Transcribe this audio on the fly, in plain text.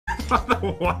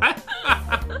What?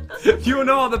 You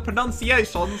know the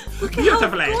pronunciations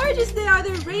beautifully. How gorgeous they are.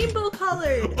 They're rainbow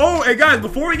colored. Oh, and guys,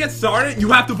 before we get started,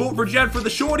 you have to vote for Jen for the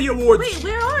Shorty Awards. Wait,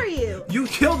 where are you? You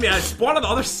killed me. I spawned on the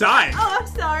other side. Oh, I'm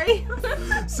sorry.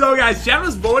 So, guys, Jen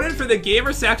was voted for the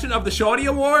gamer section of the Shorty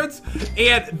Awards,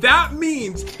 and that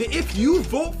means that if you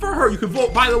vote for her, you can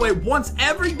vote, by the way, once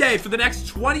every day for the next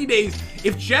 20 days.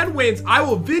 If Jen wins, I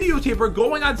will videotape her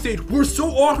going on stage. We're so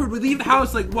awkward. We leave the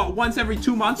house, like, what, once every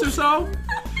 2 months or so?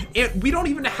 And we don't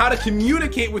even know how to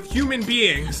communicate with human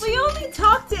beings. We only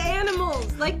talk to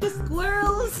animals, like the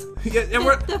squirrels, Yeah, and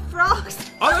the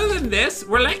frogs. Other than this,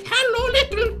 we're like, hello,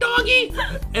 little doggy.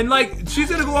 And, like, she's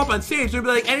going to go up on stage. She'll be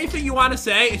like, anything you want to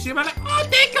say. And she'll be like, oh,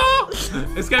 thank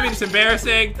you. It's going to be just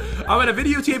embarrassing. I'm going to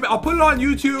videotape it. I'll put it on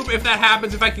YouTube if that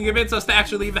happens, if I can convince us to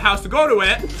actually leave the house to go to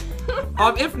it.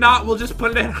 If not, we'll just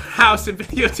put it in our house and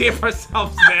videotape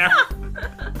ourselves there.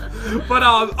 But,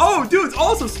 oh, dudes,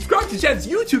 also subscribe to Jen's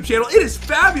YouTube channel. It is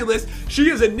fabulous. She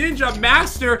is a ninja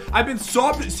master. I've been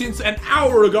subbed since an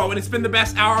hour ago, and it's been the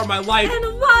best hour of my life.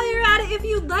 And while you're at it, if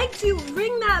you'd like to,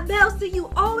 ring that bell so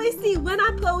you always see when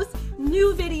I post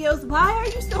new videos. Why are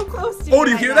you so close to me? Oh,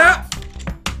 do you hear that?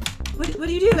 What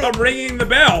are you doing? I'm ringing the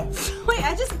bell. Wait,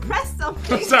 I just pressed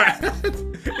something. I'm sorry.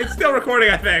 It's still recording,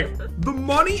 I think. The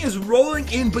money is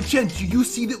rolling in, but Jen, do you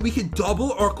see that we can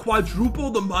double or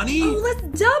quadruple the money? Oh, let's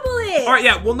double it. All right,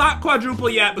 yeah, we'll not quadruple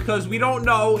yet because we don't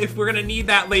know if we're gonna need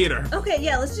that later. Okay,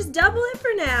 yeah, let's just double it for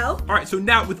now. All right, so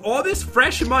now with all this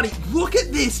fresh money, look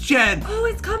at this, Jen. Oh,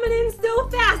 it's coming in so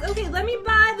fast. Okay, let me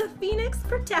buy the Phoenix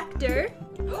Protector.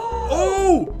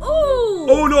 Oh! Oh!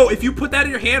 Oh no, if you put that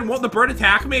in your hand, won't the bird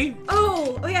attack me?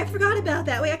 Oh yeah, I forgot about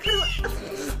that. Wait, I kind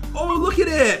of... Oh, look at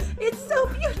it. It's so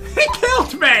beautiful. It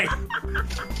killed me.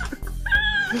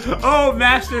 Oh,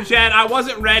 Master Jen, I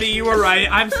wasn't ready. You were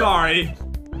right. I'm sorry.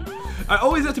 I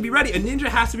always have to be ready. A ninja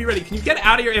has to be ready. Can you get it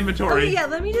out of your inventory? Okay, yeah,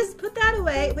 let me just put that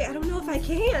away. Wait, I don't know if I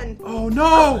can. Oh,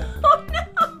 no. Oh,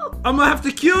 no. I'm gonna have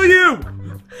to kill you.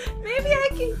 Maybe I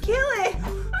can kill it.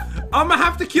 I'm gonna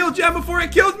have to kill Jen before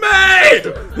it kills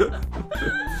me.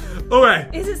 Okay.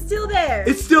 Is it still there?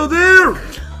 It's still there.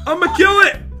 I'm gonna kill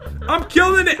it. I'm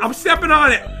killing it. I'm stepping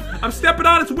on it. I'm stepping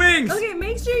on its wings. Okay,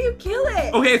 make sure you kill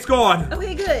it. Okay, it's gone.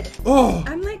 Okay, good. Oh.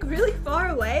 I'm like really far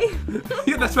away.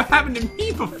 Yeah, that's what happened to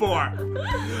me before.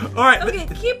 All right. Okay,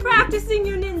 keep practicing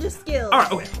your ninja skills. All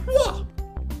right, okay. Whoa.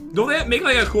 Don't they make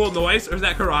like a cool noise, or is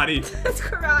that karate? That's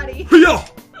karate. Hiya!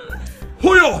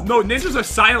 Hiya! No, ninjas are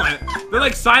silent. They're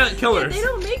like silent killers. Yeah, they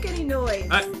don't make any noise.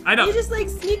 I know. You just like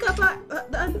sneak up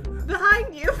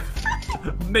behind you.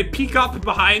 They peek up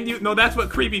behind you. No, that's what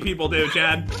creepy people do,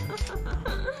 Jen.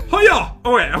 Hiya!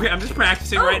 Okay, I'm just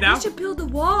practicing right now. We should build the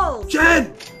walls.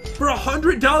 Jen, for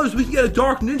 $100, we can get a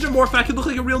dark ninja morph and I can look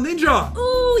like a real ninja.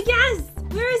 Oh yes!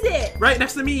 Where is it? Right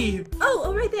next to me.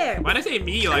 Oh, right there. Why'd I say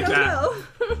me like that? I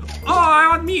don't know. Oh, I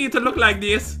want me to look like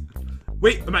this.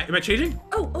 Wait, am I changing?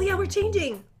 Oh yeah, we're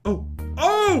changing. Oh!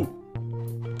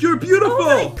 You're beautiful!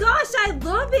 Oh my gosh, I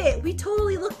love it! We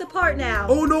totally look the part now.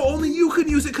 Oh no, only you can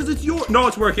use it because it's yours. No,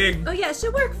 it's working. Oh yeah, it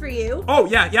should work for you. Oh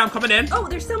yeah, I'm coming in. Oh,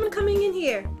 there's someone coming in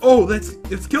here. Oh, let's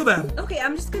kill them. Okay,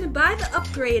 I'm just gonna buy the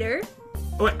upgrader.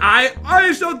 Oh, wait,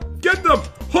 I shall get them.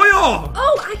 Hoya!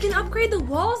 Oh, I can upgrade the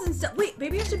walls and stuff. Wait,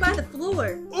 maybe I should buy the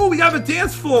floor. Oh, we have a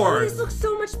dance floor. Oh, this looks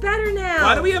so much better now.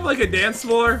 Why do we have like a dance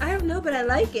floor? I don't know, but I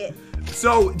like it.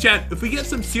 So, Jen, if we get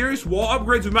some serious wall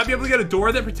upgrades, we might be able to get a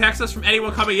door that protects us from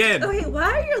anyone coming in. Okay,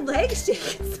 why are your legs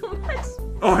shaking so much?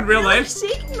 Oh, in real life?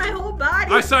 Like shaking my whole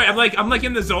body. Oh, sorry. I'm like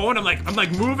in the zone. I'm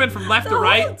like moving from left to The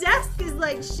right. whole desk is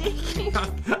like shaking.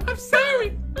 I'm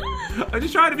sorry. I'm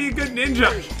just trying to be a good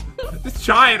ninja. Just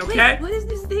trying, okay? Wait, what is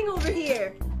this thing over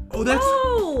here? Oh, that's.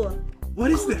 Oh. What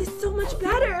is This this? is so much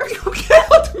better. You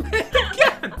killed me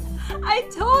again. I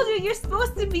told you, you're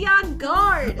supposed to be on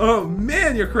guard. Oh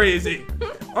man, you're crazy.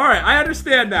 All right, I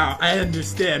understand now. I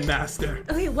understand, Master.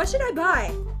 Okay, what should I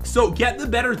buy? So get the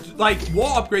better like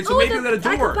wall upgrade. So maybe you get a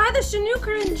door. I could buy the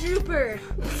Shinukar and Drooper.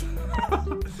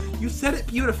 You said it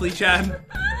beautifully, Jen.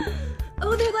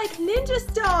 Oh, they're like ninja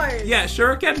stars. Yeah,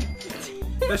 shuriken.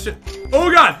 That should.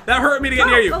 Oh god, that hurt me to get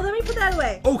near you. Oh, let me put that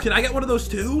away. Oh, can I get one of those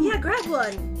too? Yeah, grab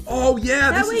one. Oh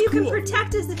yeah, That this way is you cool. can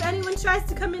protect us if anyone tries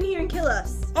to come in here and kill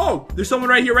us. Oh, there's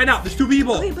someone right here right now. There's two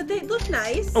people. Okay, but they look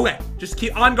nice. Okay, just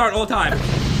keep on guard all the time.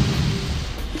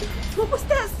 What was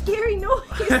that scary noise?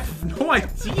 I have no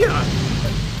idea.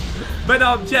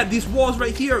 But Jen, these walls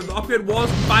right here, the upgrade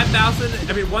walls, 5,000.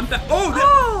 I mean 1,000.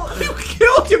 Oh, you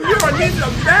killed him. You're a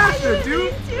ninja master,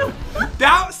 dude.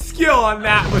 That skill on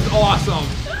that was awesome.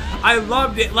 I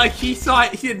loved it. Like he saw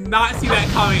it. He did not see that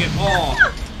coming at all.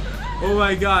 Oh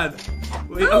my god.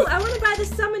 Wait, Oh, I want to buy the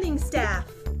summoning staff.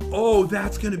 Oh,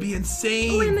 that's gonna be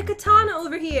insane. Oh, and the katana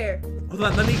over here. Hold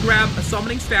on, let me grab a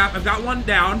summoning staff. I've got one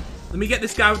down. Let me get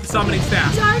this guy with the summoning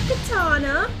staff. Dark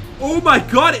katana. Oh my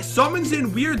god, it summons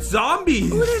in weird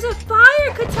zombies. Oh, there's a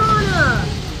fire katana.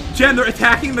 Jen, they're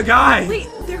attacking the guy. Wait,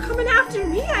 they're coming after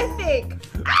me, I think.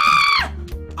 Ah!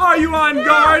 Are you on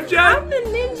guard, Jen? I'm the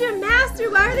ninja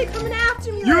master. Why are they coming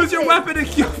after me? Use your weapon to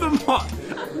kill them all.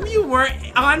 You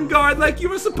weren't on guard like you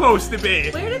were supposed to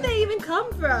be. Where did they even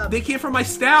come from? They came from my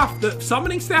staff, the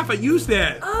summoning staff. I used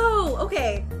it. Oh,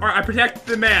 okay. All right, I protect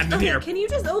the man in here. Can you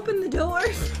just open the door?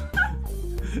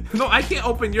 No, I can't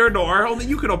open your door. Only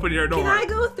you can open your door. Can I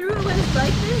go through it when it's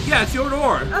like this? Yeah, it's your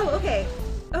door. Oh, okay.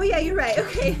 Oh, yeah, you're right.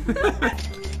 Okay.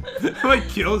 It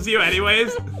kills you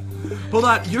anyways. Hold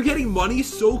on, you're getting money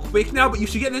so quick now, but you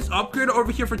should get this upgrade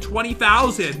over here for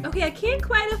 20,000. Okay, I can't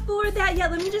quite afford that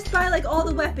yet. Let me just buy like all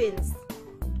the weapons.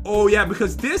 Oh yeah,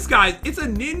 because this guy, it's a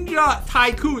ninja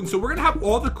tycoon, so we're gonna have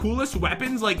all the coolest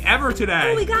weapons like ever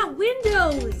today. Oh, we got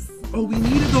windows. Oh, we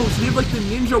needed those. We have like the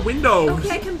ninja windows. Okay,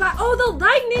 I can buy. Oh, the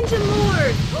light ninja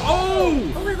lord.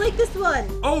 Oh. Oh, I like this one.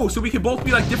 Oh, so we can both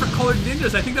be like different colored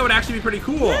ninjas. I think that would actually be pretty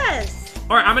cool. Yes.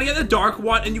 All right, I'm gonna get the dark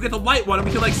one, and you get the light one, and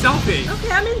we can like selfie.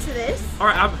 Okay, I'm into this. All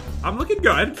right, I'm looking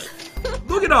good.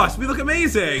 Look at us. We look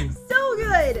amazing. So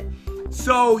good.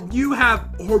 So you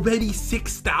have already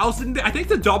 6,000. I think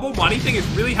the double money thing is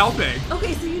really helping.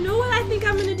 Okay, so you know what I think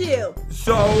I'm gonna do?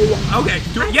 So, okay.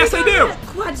 Yes, I do.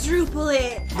 Quadruple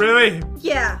it. Really?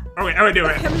 Yeah. Okay, I'm gonna do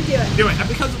it. Okay, I'm gonna do it. Do it.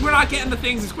 Because we're not getting the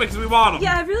things as quick as we want them.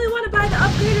 Yeah, I really want to buy the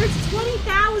upgrader. It's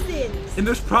 20,000. And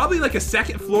there's probably like a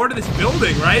second floor to this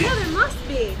building, right? Yeah, there must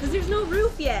be, because there's no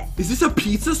roof yet. Is this a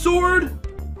pizza sword?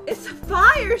 It's a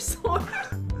fire sword.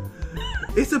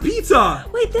 It's a pizza.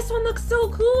 Wait, this one looks so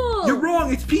cool. You're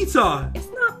wrong. It's pizza. It's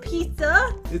not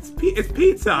pizza. It's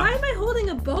pizza. Why am I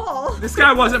holding a ball? This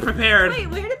guy wasn't prepared. Wait,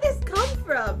 where did this come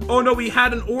from? Oh no, we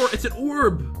had an orb. It's an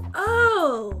orb.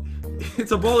 Oh.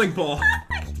 It's a bowling ball.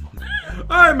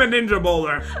 I'm a ninja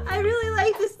bowler. I really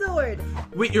like this sword.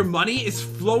 Wait, your money is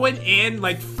flowing in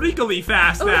like freakily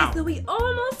fast Okay, now. so we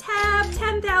almost have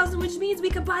 10,000, which means we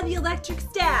could buy the electric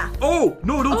staff. Oh,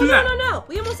 no, don't do that. No.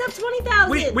 We almost have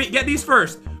 20,000. Wait, get these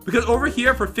first. Because over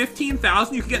here for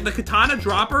 15,000, you can get the katana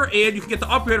dropper and you can get the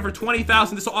upgrader for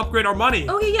 20,000. This will upgrade our money.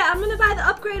 Okay, yeah, I'm gonna buy the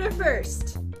upgrader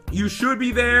first. You should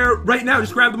be there right now.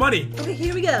 Just grab the money. Okay,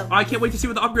 here we go. I can't wait to see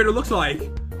what the upgrader looks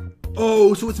like.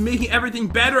 Oh, so it's making everything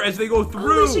better as they go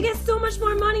through. Oh, we should get so much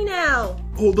more money now.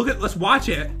 Oh, let's watch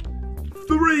it.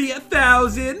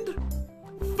 3,000.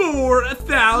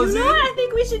 4,000. You know what I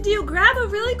think we should do? Grab a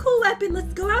really cool weapon.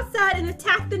 Let's go outside and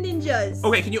attack the ninjas.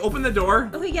 Okay, can you open the door?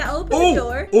 Okay, yeah, open the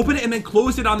door. Open it and then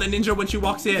close it on the ninja when she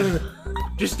walks in.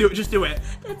 Just do it.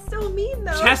 That's so mean,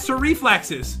 though. Test her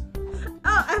reflexes.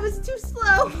 Oh, I was too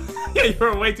slow. Yeah, you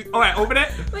were way too... All right, open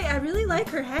it. Wait, I really like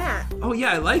her hat. Oh,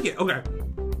 yeah, I like it. Okay.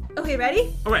 Okay,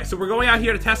 ready? All right, so we're going out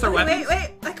here to test our weapons.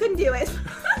 Wait, I couldn't do it.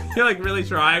 You're like really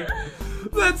trying.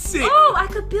 Let's see. Oh, I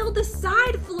could build the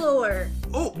side floor.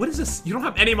 Oh, what is this? You don't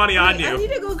have any money on you. I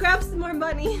need to go grab some more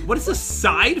money. What is the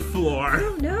side I floor?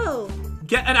 don't know.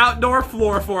 Get an outdoor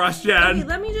floor for us, Jen. Okay,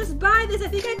 let me just buy this. I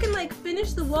think I can like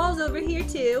finish the walls over here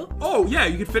too. Oh, yeah,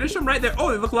 you can finish them right there.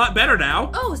 Oh, they look a lot better now.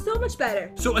 Oh, so much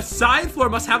better. So a side floor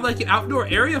must have like an outdoor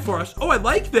area for us. Oh, I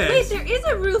like this. Wait, there is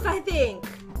a roof, I think.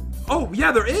 Oh,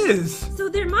 yeah, there is. So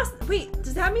there must, wait,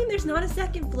 does that mean there's not a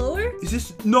second floor? Is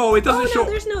this, no, it doesn't show. No,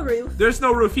 there's no roof. There's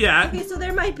no roof yet. Okay, so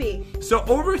there might be. So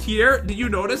over here, did you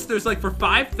notice there's like for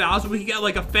 5,000, we can get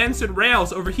like a fence and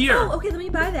rails over here. Oh, okay, let me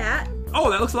buy that. Oh,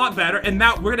 that looks a lot better. And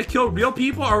now we're gonna kill real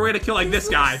people or we're gonna kill like this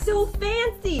guy? Looks so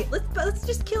fancy. Let's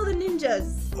just kill the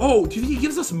ninjas. Oh, do you think he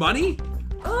gives us money?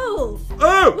 Oh.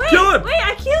 Oh, Wait, kill him. Wait,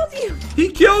 I killed you. He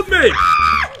killed me.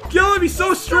 Ah! Kill him, he's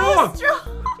so strong. So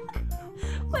strong.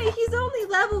 Wait, he's only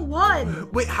level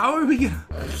 1. Wait, how do we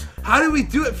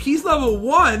do it if he's level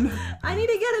 1? I need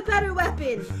to get a better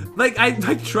weapon. Like, I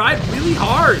tried really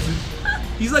hard.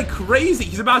 He's like crazy.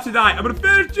 He's about to die. I'm gonna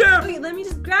finish him. Okay, let me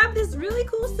just grab this really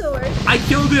cool sword. I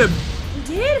killed him. You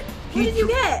did? What did you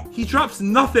get? He drops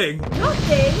nothing.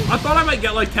 Nothing? I thought I might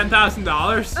get like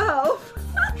 $10,000. Oh.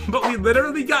 But we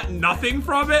literally got nothing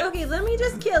from it. Okay, let me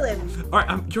just kill him. All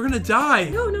right, you're gonna die.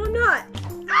 No, I'm not.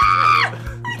 Ah!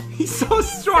 He's so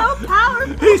strong. So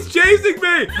powerful. He's chasing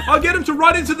me. I'll get him to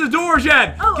run into the door,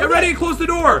 Jen. Oh, Get okay. ready to close the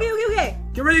door. Okay.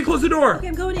 Get ready to close the door. Okay,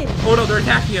 I'm going in. Oh no, they're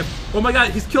attacking him. Oh my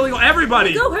god, he's killing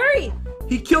everybody. Go, hurry.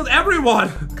 He killed everyone.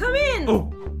 Come in.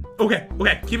 Oh, okay.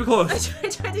 Keep it close. I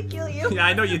tried to kill you. Yeah,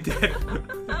 I know you did.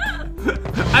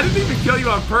 I didn't even kill you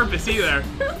on purpose either.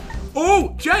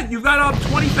 Oh, Jen, you've got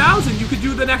 20,000. You could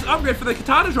do the next upgrade for the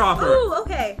katana dropper. Oh,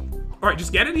 okay. All right,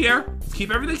 just get in here. Let's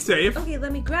keep everything safe. Okay,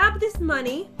 let me grab this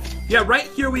money. Yeah, right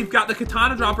here we've got the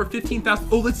katana dropper, 15,000.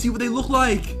 Oh, let's see what they look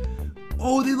like.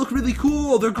 Oh, they look really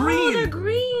cool. They're green. Oh, they're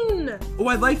green. Oh,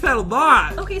 I like that a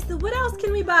lot. Okay, so what else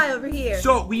can we buy over here?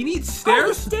 So we need stairs. Oh,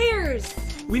 the stairs.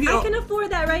 We need I can afford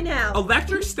that right now.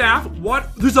 Electric staff.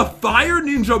 What? There's a fire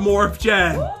ninja morph,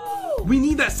 Jen. Ooh. We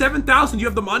need that 7,000. Do you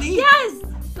have the money? Yes.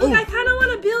 Look, Oh. I kind of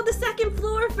want to build the second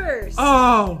floor first.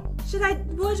 Oh. Should I?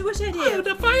 What should I do? Oh,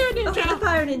 the fire ninja. Okay, the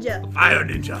fire ninja. Fire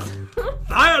ninja.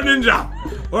 Fire ninja.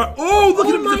 Oh, look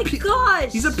at him. Oh my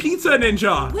gosh. He's a pizza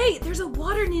ninja. Wait, there's a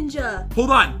water ninja.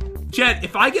 Hold on. Jen,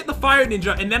 if I get the fire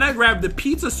ninja and then I grab the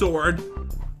pizza sword,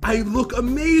 I look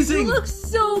amazing. You look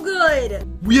so good.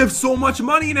 We have so much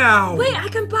money now. Wait, I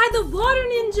can buy the water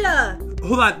ninja.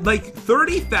 Hold on, like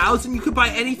 30,000, you could buy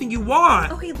anything you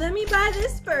want. Okay, let me buy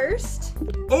this first.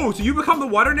 Oh, so you become the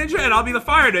water ninja and I'll be the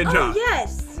fire ninja. Oh,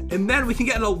 yes. And then we can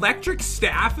get an electric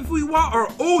staff if we want, or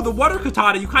oh, the water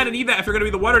katana. You kind of need that if you're gonna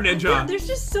be the water ninja. Yeah, there's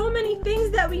just so many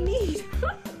things that we need.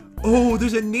 Oh,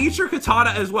 there's a nature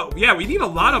katana as well. Yeah, we need a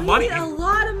lot of money. We need a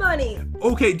lot of money.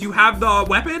 Okay, do you have the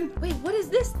weapon? Wait, what is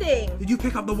this thing? Did you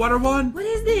pick up the water one? What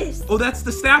is this? Oh, that's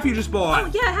the staff you just bought.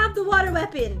 Oh, yeah, I have the water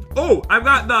weapon. Oh, I've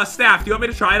got the staff. Do you want me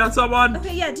to try it on someone?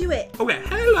 Okay, yeah, do it. Okay,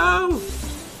 hello.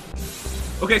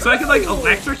 Okay, so I can like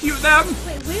electrocute them.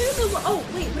 Wait, where's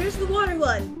the water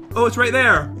one? Oh, it's right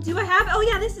there. Do I have it? Oh,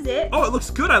 yeah, this is it. Oh, it looks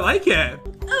good. I like it.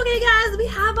 Okay, guys, we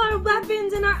have our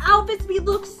weapons and our outfits. We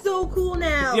look so cool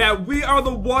now. Yeah, we are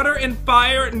the water and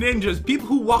fire ninjas. People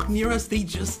who walk near us, they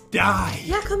just die.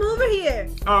 Yeah, come over here.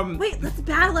 Wait, let's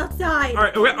battle outside. All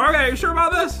right, okay, are you sure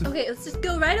about this? Okay, let's just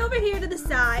go right over here to the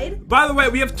side. By the way,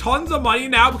 we have tons of money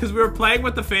now because we were playing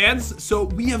with the fans, so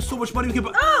we have so much money we can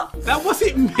buy. Oh! That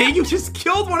wasn't me. You just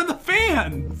killed one of the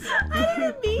fans. I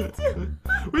didn't mean to.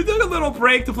 We took a little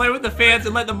break to play with the fans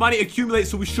and let the money accumulate,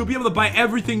 so we should be able to buy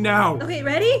everything now. Okay,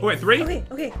 ready? Wait, 3?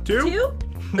 Okay. 2?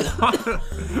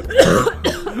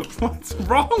 What's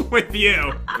wrong with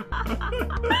you?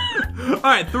 All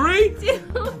right, 3, 2,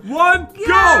 1,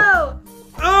 go!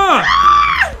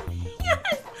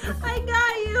 Yes, I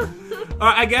got you.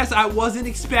 I guess I wasn't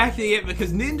expecting it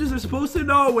because ninjas are supposed to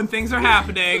know when things are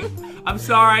happening. I'm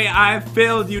sorry, I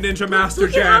failed you, Ninja Master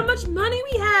Look Jen. at how much money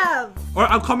we have. All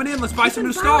right, I'm coming in. Let's buy some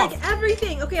new stuff. Like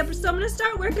everything. Okay, so I'm gonna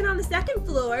start working on the second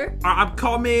floor. All right, I'm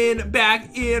coming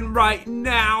back in right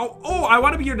now. Oh, I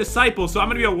want to be your disciple, so I'm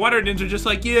gonna be a water ninja just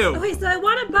like you. Okay, so I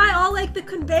want to buy all like the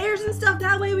conveyors and stuff.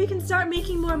 That way we can start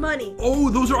making more money. Oh,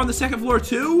 those are on the second floor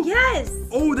too? Yes.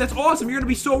 Oh, that's awesome. You're gonna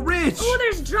be so rich. Oh,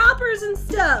 there's droppers and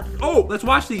stuff. Oh, let's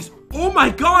watch these. Oh my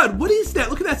God, what is that?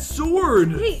 Look at that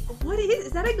sword. Wait, what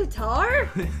is that? A guitar?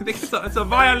 I think it's a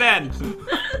violin.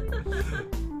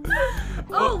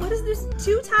 Oh, what is this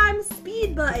 2x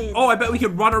speed button? Oh, I bet we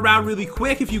could run around really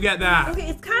quick if you get that. Okay,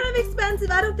 it's kind of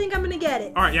expensive. I don't think I'm gonna get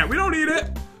it. All right, yeah, we don't need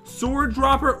it. Sword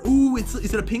dropper. Ooh, is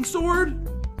it a pink sword?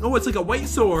 No, it's like a white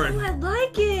sword. Oh, I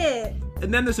like it.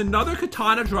 And then there's another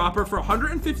katana dropper for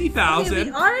 150,000. Okay,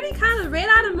 we already kind of ran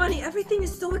out of money. Everything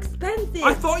is so expensive.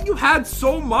 I thought you had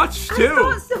so much too.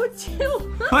 I thought so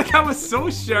too. Like I was so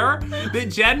sure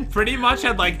that Jen pretty much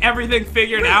had like everything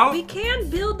figured out. We can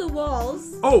build the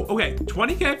walls. Oh, okay,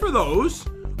 20K for those.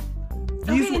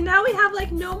 Okay, and now we have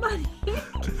like no money.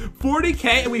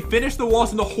 40K and we finished the walls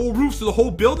and the whole roof, so the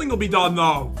whole building will be done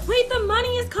though. Wait, the money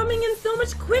is coming in so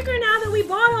much quicker now that we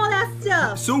bought all that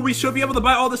stuff. So we should be able to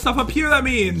buy all the stuff up here, that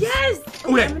means. Yes.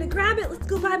 Okay. I'm gonna grab it. Let's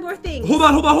go buy more things. Hold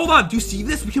on. Do you see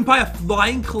this? We can buy a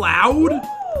flying cloud.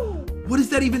 Ooh. What does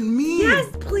that even mean? Yes,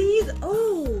 please.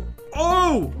 Oh.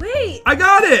 Oh. Wait. I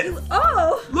got it.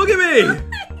 Oh. Look at me.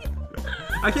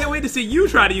 I can't wait to see you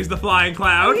try to use the flying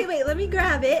cloud. Okay, wait. Let me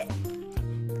grab it.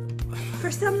 For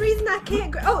some reason, I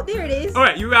can't grab. Oh, there it is. All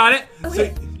right, you got it.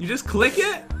 Okay. So you just click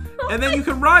it, and then you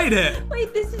can ride it.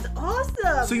 Wait, this is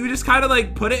awesome. So you just kind of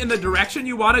like put it in the direction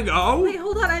you want to go. Wait,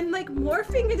 hold on. I'm like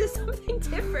morphing into something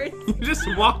different. You just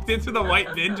walked into the white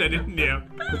ninja, didn't you?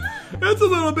 It's a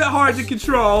little bit hard to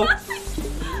control.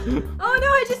 Oh no,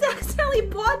 I just accidentally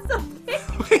bought something.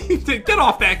 Get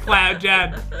off that cloud,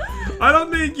 Jen. I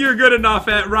don't think you're good enough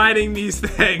at riding these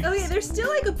things. Okay, there's still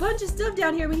like a bunch of stuff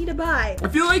down here we need to buy. I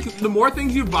feel like the more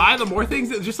things you buy, the more things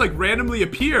that just like randomly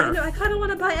appear. No, I kind of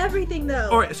want to buy everything though.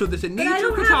 All right, so there's a But nature I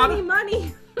don't katana. have any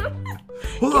money.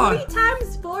 Hold Can on. we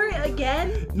times 4 it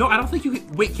again? No, I don't think you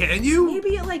can. Wait, can you?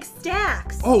 Maybe it like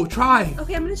stacks. Oh, try.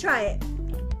 Okay, I'm gonna try it.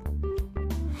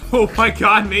 Oh my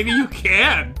God, maybe you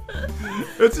can.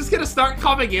 It's just gonna start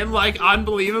coming in like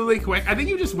unbelievably quick. I think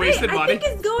you just wasted Wait, money. I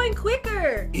think it's going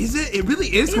quicker. Is it? It really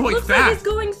is It going looks fast. like it's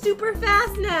going super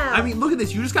fast now. I mean, look at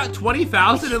this. You just got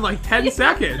 20,000 in like 10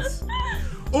 seconds.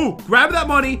 Oh, grab that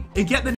money and get the